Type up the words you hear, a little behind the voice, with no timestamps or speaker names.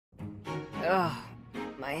Ugh,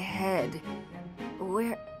 my head.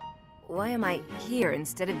 Why am I here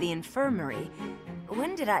instead of the infirmary?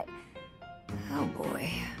 When did I... Oh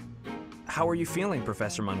boy. How are you feeling,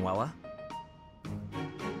 Professor Manuela?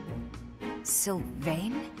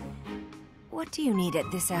 Sylvain? What do you need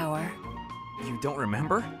at this hour? You don't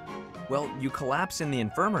remember? Well, you collapsed in the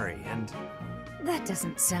infirmary and... That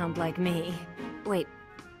doesn't sound like me. Wait,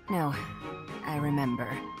 no, I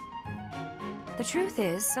remember. The truth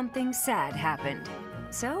is, something sad happened.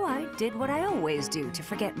 So I did what I always do to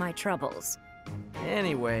forget my troubles.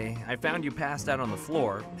 Anyway, I found you passed out on the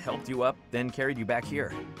floor, helped you up, then carried you back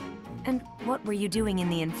here. And what were you doing in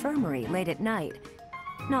the infirmary late at night?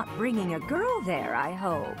 Not bringing a girl there, I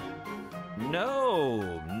hope.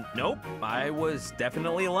 Nope, I was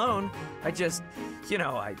definitely alone. I just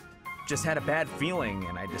had a bad feeling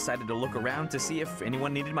and I decided to look around to see if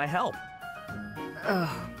anyone needed my help.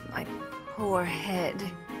 Oh, my poor head.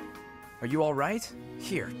 Are you all right?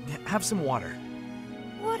 Here, have some water.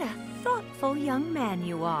 What a thoughtful young man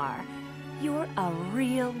you are. You're a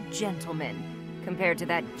real gentleman, compared to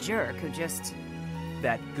that jerk who just...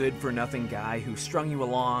 That good-for-nothing guy who strung you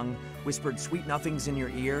along, whispered sweet nothings in your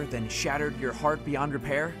ear, then shattered your heart beyond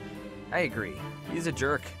repair? I agree. He's a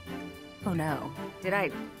jerk. Oh no. Did I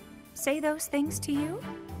say those things to you?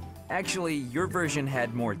 Actually, your version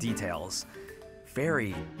had more details.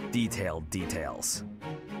 Very detailed details.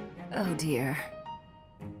 Oh dear.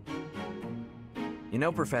 You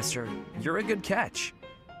know, Professor, you're a good catch.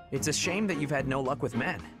 It's a shame that you've had no luck with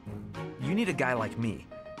men. You need a guy like me.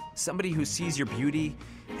 Somebody who sees your beauty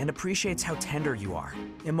and appreciates how tender you are,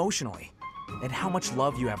 emotionally, and how much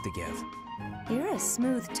love you have to give. You're a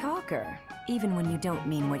smooth talker, even when you don't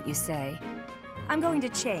mean what you say. I'm going to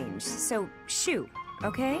change, so shoo,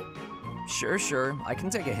 okay? Sure, I can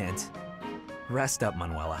take a hint. Rest up,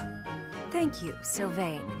 Manuela. Thank you,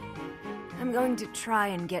 Sylvain. I'm going to try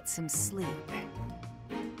and get some sleep.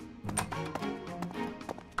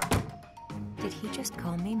 Did he just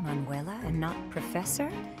call me Manuela and not Professor?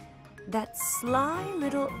 That sly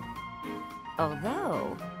little...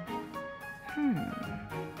 Although...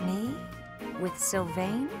 Me? With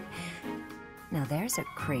Sylvain? Now there's a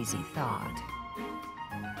crazy thought.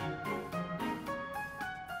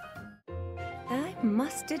 I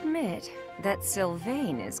must admit that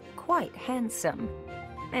Sylvain is quite handsome.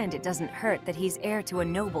 And it doesn't hurt that he's heir to a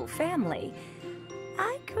noble family.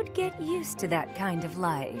 I could get used to that kind of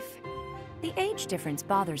life. The age difference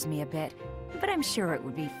bothers me a bit, but I'm sure it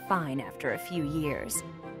would be fine after a few years.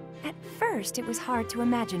 At first, it was hard to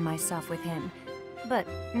imagine myself with him, but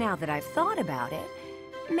now that I've thought about it,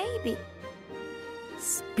 maybe...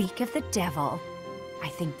 Speak of the devil. I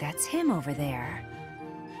think that's him over there.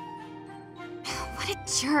 What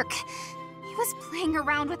a jerk. He was playing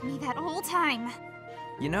around with me that whole time.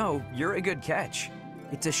 You know, you're a good catch.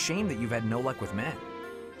 It's a shame that you've had no luck with men.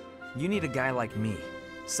 You need a guy like me.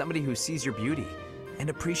 Somebody who sees your beauty and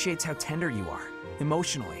appreciates how tender you are,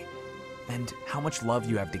 emotionally, and how much love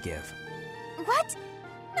you have to give. What?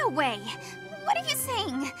 No way. What are you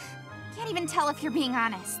saying? Can't even tell if you're being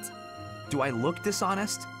honest. Do I look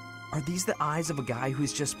dishonest? Are these the eyes of a guy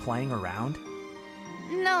who's just playing around?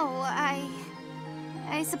 No,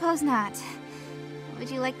 I suppose not. Would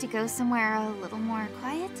you like to go somewhere a little more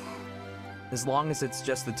quiet? As long as it's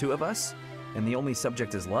just the two of us, and the only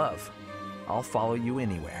subject is love, I'll follow you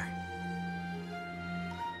anywhere.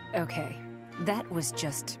 Okay, that was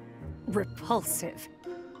just repulsive.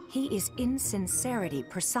 He is insincerity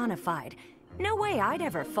personified. No way I'd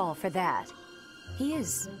ever fall for that. He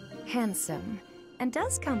is handsome and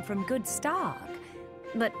does come from good stock.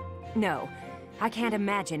 But no, I can't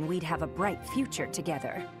imagine we'd have a bright future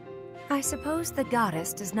together. I suppose the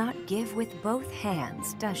goddess does not give with both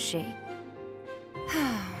hands, does she?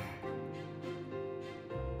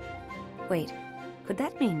 Wait, could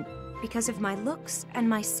that mean, because of my looks and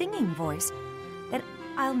my singing voice, that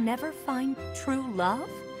I'll never find true love?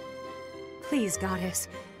 Please, goddess,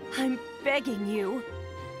 I'm begging you.